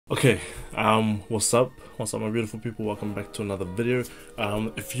Okay, what's up? What's up, my beautiful people? Welcome back to another video.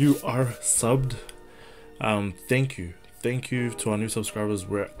 If you are subbed, thank you. Thank you to our new subscribers.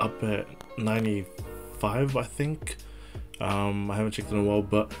 We're up at 95, I think. I haven't checked in a while,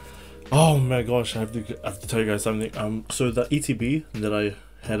 but oh my gosh, I have to tell you guys something. So the ETB that I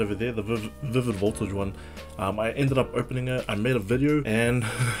had over there, the vivid voltage one, I ended up opening it. I made a video, and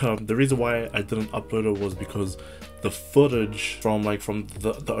the reason why I didn't upload it was because the footage from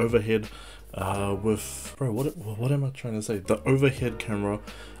the overhead with what am I trying to say? The overhead camera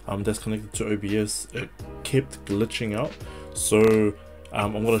that's connected to OBS, it kept glitching out. So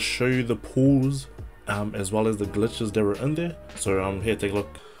I'm gonna show you the pools as well as the glitches that were in there. So here, take a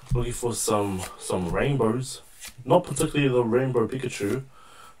look. Looking for some rainbows, not particularly the rainbow Pikachu,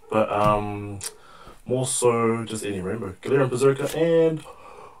 but more so just any rainbow. Galarian Berserker, and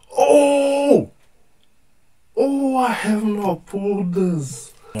oh, I have not pulled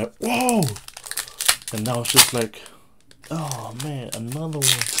this. Like, whoa! And now it's just like, oh man, another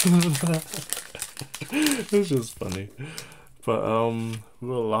one. It's just funny. But we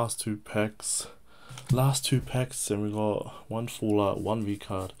got last two packs, and we got one full art, one V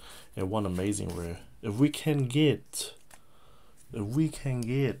card, and one amazing rare. If we can get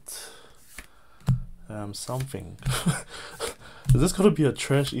something. Is this gonna be a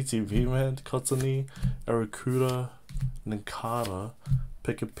trash ETB, man? Kotsuni, Aracuda, Ninkata,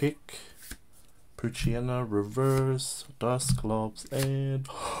 Pick a Pick, Puchiana, Reverse, Dusclops, and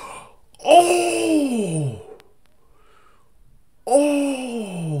oh,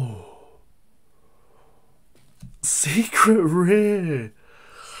 secret rare.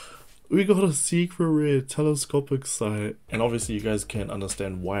 We got a secret rare telescopic sight, and obviously you guys can't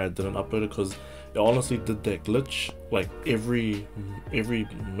understand why I didn't upload it, because it honestly did that glitch like every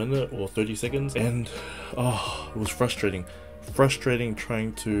minute or 30 seconds, and it was frustrating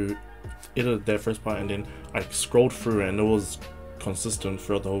trying to edit that first part, and then I scrolled through and it was consistent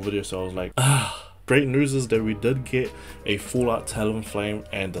throughout the whole video. So I was like, great news is that we did get a full art Talonflame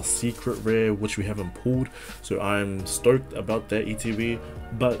and a secret rare, which we haven't pulled, so I'm stoked about that ETB.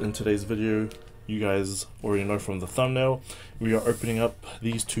 But in today's video, you guys already know from the thumbnail, we are opening up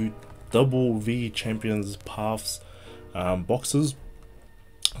these two Double V Champions Paths boxes.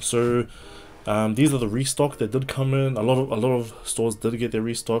 So these are the restock that did come in. A lot of stores did get their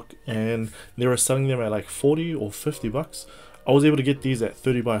restock, and they were selling them at like 40 or 50 bucks. I was able to get these at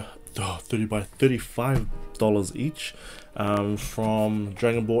 $35 each from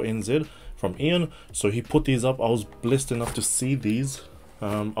Dragon Ball NZ, from Ian. So he put these up. I was blessed enough to see these.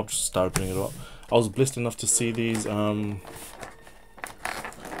 I'll just start opening it up. I was blessed enough to see these.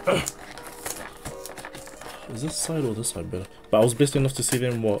 Is this side or this side better? But I was blessed enough to see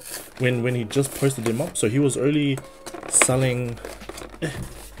them when he just posted them up. So he was only selling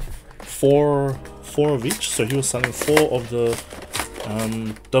four of each. So he was selling 4 of the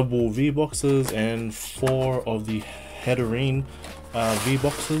double V boxes and 4 of the Hatterene V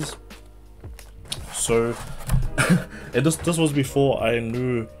boxes. So and this was before I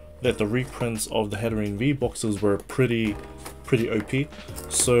knew that the reprints of the Hatterene V boxes were pretty OP.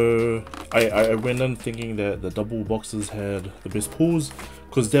 So I went in thinking that the double boxes had the best pulls,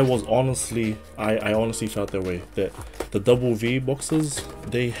 because there was honestly, I honestly felt that way, that the double V boxes,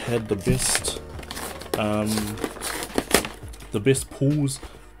 they had the best pulls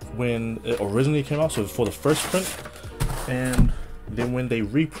when it originally came out, so for the first print, and then when they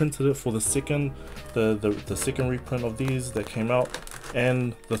reprinted it for the second second reprint of these that came out,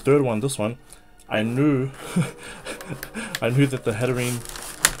 and the third one, this one, I knew that the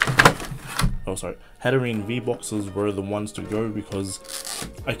Hatterene V boxes were the ones to go, because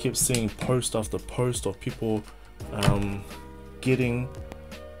I kept seeing post after post of people getting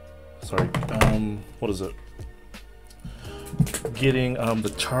getting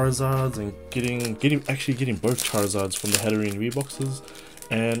the Charizards, and actually getting both Charizards from the Hatterene V boxes.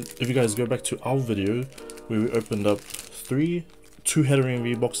 And if you guys go back to our video where we opened up 2 Hatterene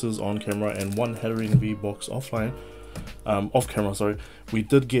V boxes on camera and 1 Hatterene V box offline, off camera, sorry, we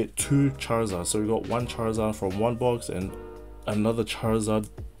did get 2 Charizards. So we got 1 Charizard from one box and another Charizard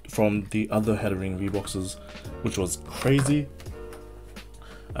from the other Hatterene V boxes, which was crazy.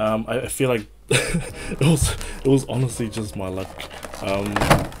 I feel like it was honestly just my luck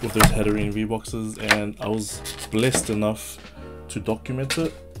with those Hatterene V boxes, and I was blessed enough to document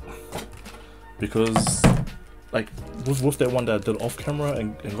it, because like with that one that I did off camera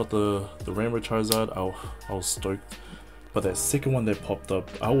and got the Rainbow Charizard, I was stoked. But that second one that popped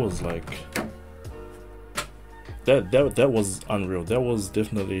up, I was like, that was unreal. That was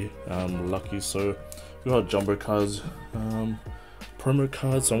definitely lucky. So we got jumbo cards, promo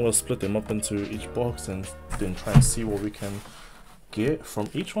cards, so I'm gonna split them up into each box and then try and see what we can get from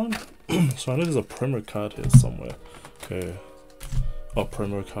each one. So I know there's a promo card here somewhere. Okay. Oh,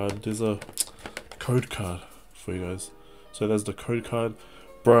 promo card. There's a code card for you guys. So there's the code card.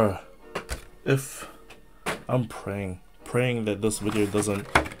 Bruh, if I'm praying that this video doesn't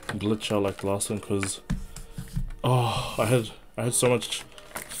glitch out like the last one, because oh, I had so much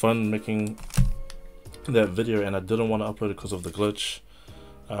fun making that video and I didn't want to upload it because of the glitch.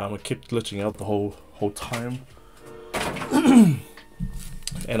 I kept glitching out the whole time.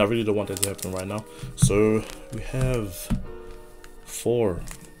 And I really don't want that to happen right now. So we have 4.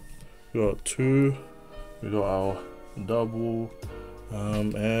 We got 2. We got our Dubwool,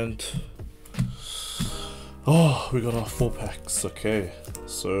 and oh, we got our 4 packs. Okay,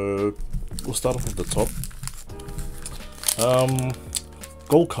 so we'll start off with the top.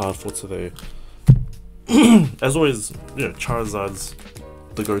 Gold card for today. As always, you know, Charizard's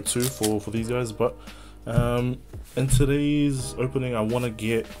the go-to for these guys, but in today's opening I want to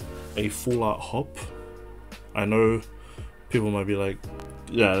get a full art hop. I know people might be like,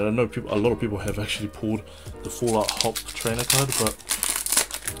 yeah, I know a lot of people have actually pulled the full art hop trainer card, but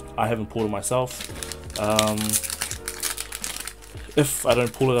I haven't pulled it myself. If I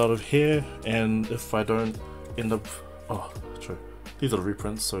don't pull it out of here, and if I don't end up, oh true, these are the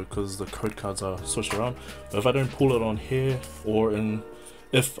reprints, so because the code cards are switched around, but if I don't pull it on here, or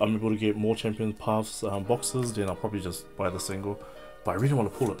if I'm able to get more Champions Paths boxes, then I'll probably just buy the single. But I really want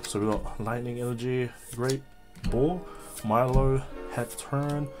to pull it. So we got Lightning Energy, Great Ball, Milo,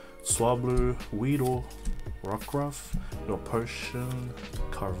 Hatturn, Swablu, Weedle, Rockruff, we got Potion,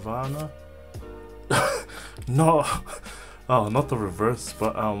 Carvana. No, oh, not the reverse,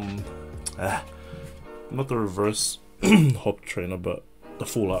 but not the reverse hop trainer, but the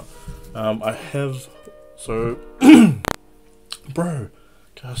full art. I have, so bro,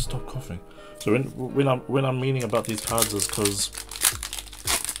 gotta stop coughing. So when I'm meaning about these cards is because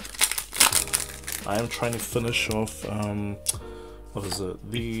I am trying to finish off what is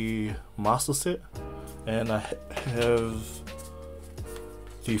it, the master set, and I have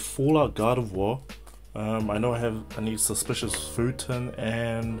the full art Guard of War. I know I need Suspicious Food Tin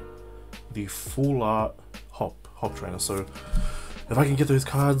and the full art hop trainer. So if I can get those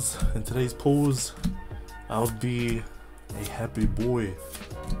cards in today's pulls, I'll be a happy boy.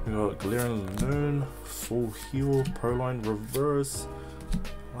 We got Glaring Lanoon, Full Heal, Proline Reverse,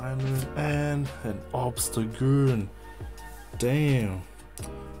 Linoon, and an Obstagoon. Damn,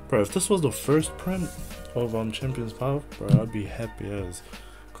 bro, if this was the first print of Champions Path, bro, I'd be happy as,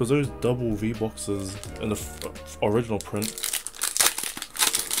 because those double V boxes in the original print,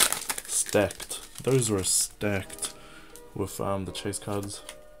 stacked. Those were stacked with the chase cards.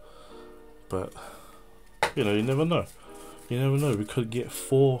 But you know, you never know. You never know. We could get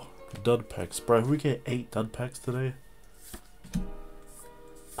 4 dud packs, bro. If we get 8 dud packs today,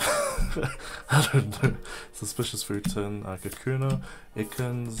 I don't know. Suspicious Food Tin, Kakuna,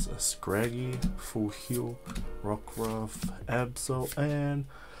 Ikens, Scraggy, Full Heal, Rockruff, Absol, and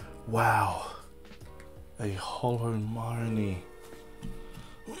wow, a Hollow Marnie.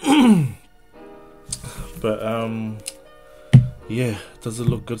 But yeah, does it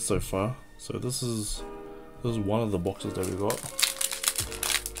look good so far? So this is one of the boxes that we got.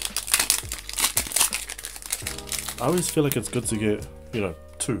 I always feel like it's good to get, you know,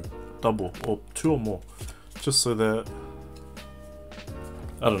 2 double or 2 or more, just so that,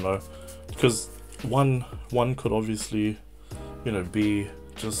 I don't know, because one could obviously, you know, be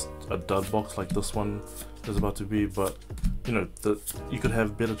just a dud box like this one is about to be, but you know, you could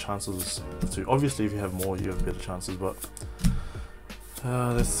have better chances to, obviously if you have more you have better chances, but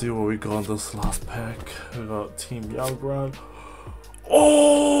let's see what we got in this last pack. We got Team Yalgrad.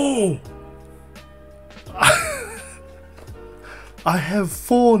 Oh! I have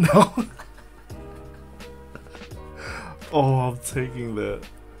 4 now. Oh, I'm taking that.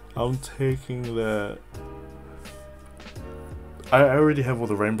 I'm taking that. I already have all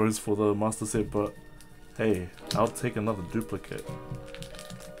the rainbows for the master set, but hey, I'll take another duplicate.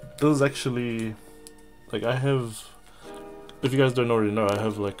 This is actually, like, I have, if you guys don't already know, I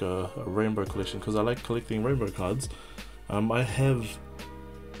have like a rainbow collection because I like collecting rainbow cards. I have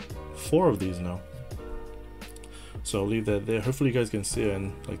 4 of these now. So I'll leave that there. Hopefully you guys can see it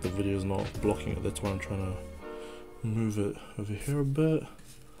and like the video is not blocking it. That's why I'm trying to move it over here a bit.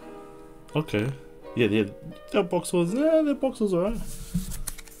 Okay. Yeah, that box was alright.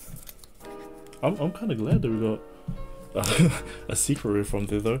 I'm kind of glad that we got a secret rare from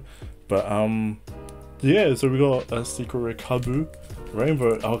there though. But yeah, so we got a secret rare Kabu,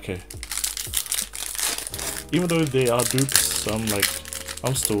 Rainbow. Okay. Even though they are dupes, so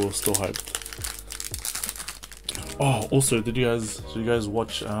I'm still hyped. Oh, also, did you guys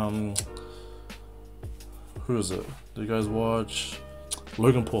watch who is it? Did you guys watch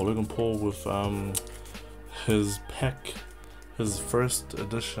Logan Paul with his pack, his first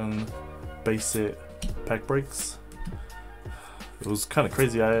edition base set pack breaks? It was kind of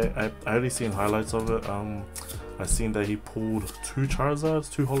crazy. I already seen highlights of it. I seen that he pulled two holo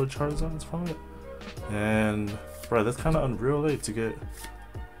Charizards from it, and bro, that's kind of unreal, eh, to get.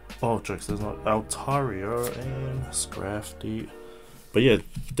 Oh, jokes, there's not Altaria and Scrafty. But yeah,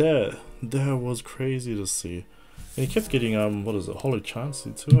 that was crazy to see. And he kept getting what is it, holo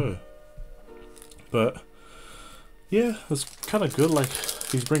Chansey too. But yeah, it's kind of good. Like,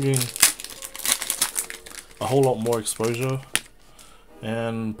 he's bringing a whole lot more exposure.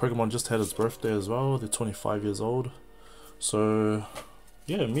 And Pokemon just had its birthday as well. They're 25 years old. So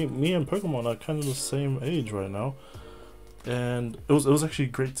yeah, me and Pokemon are kind of the same age right now. And it was actually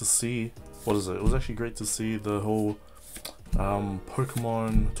great to see. What is it? It was actually great to see the whole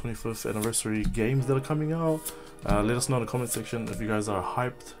Pokemon 25th anniversary games that are coming out. Let us know in the comment section if you guys are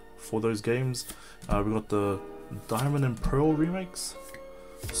hyped for those games. We got the Diamond and Pearl remakes.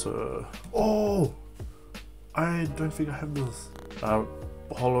 So, oh, I don't think I have this.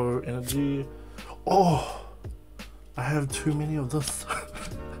 Holo Energy. Oh, I have too many of this.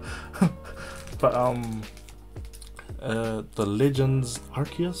 But the Legends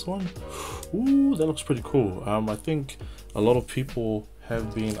Arceus one. Ooh, that looks pretty cool. I think a lot of people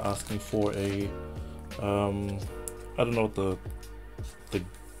have been asking for a I don't know what the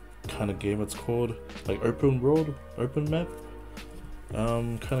kind of game it's called, like open world, open map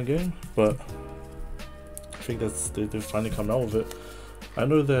kind of game, but I think they finally come out with it. I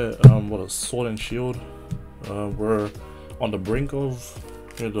know that what is Sword and Shield were on the brink of,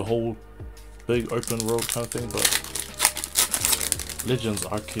 you know, the whole big open world kind of thing, but Legends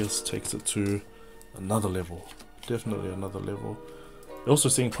Arceus takes it to another level. Definitely another level. Also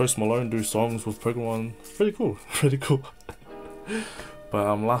seeing Post Malone do songs with Pokemon, pretty cool, pretty cool.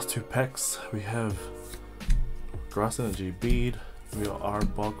 But last two packs, we have Grass Energy Bead, we got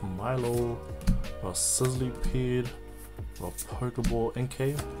Arbok Milo, we got Sizzlypede, we got Pokeball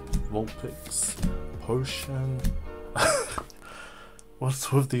NK, Vulpix, Potion.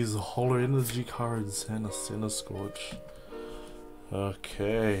 What's with these Holo Energy cards and a Centiskorch?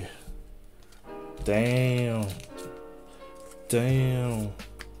 Okay. Damn.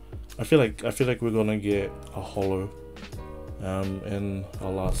 I feel like we're gonna get a holo in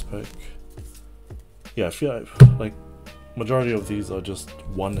our last pick. Yeah, I feel like majority of these are just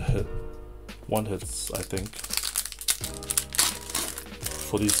one hits, I think.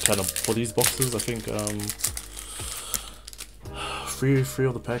 For these boxes, I think three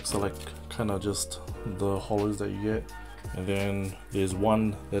of the packs are like kind of just the holos that you get. And then there's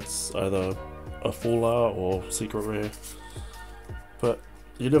one that's either a full art or secret rare, but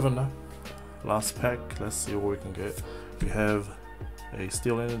you never know. Last pack, let's see what we can get. We have a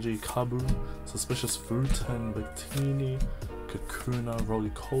Steel Energy Kabu, Suspicious Fruitan, Victini, Kakuna,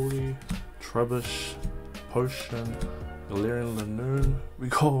 Roly-Coly, Trubbish, Potion, Galarian Lanoon. We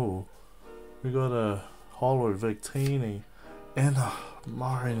got a holo Victini and a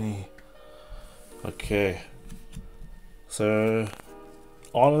Marini. Okay. So,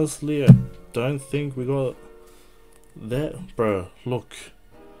 honestly, I don't think we got that. Bro, look.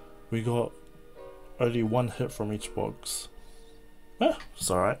 We got only one hit from each box. It's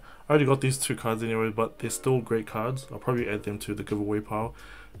alright. I already got these two cards anyway, but they're still great cards. I'll probably add them to the giveaway pile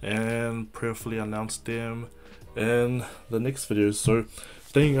and prayerfully announce them in the next video. So,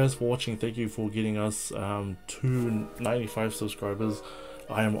 thank you guys for watching. Thank you for getting us to 95 subscribers.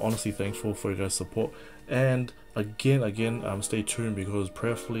 I am honestly thankful for your guys' support. And again, stay tuned, because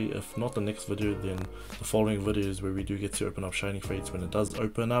prayerfully, if not the next video, then the following videos where we do get to open up shiny fates when it does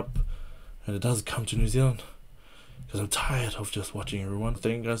open up and it does come to New Zealand, because I'm tired of just watching everyone.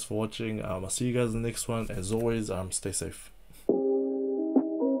 Thank you guys for watching. I'll see you guys in the next one. As always, stay safe.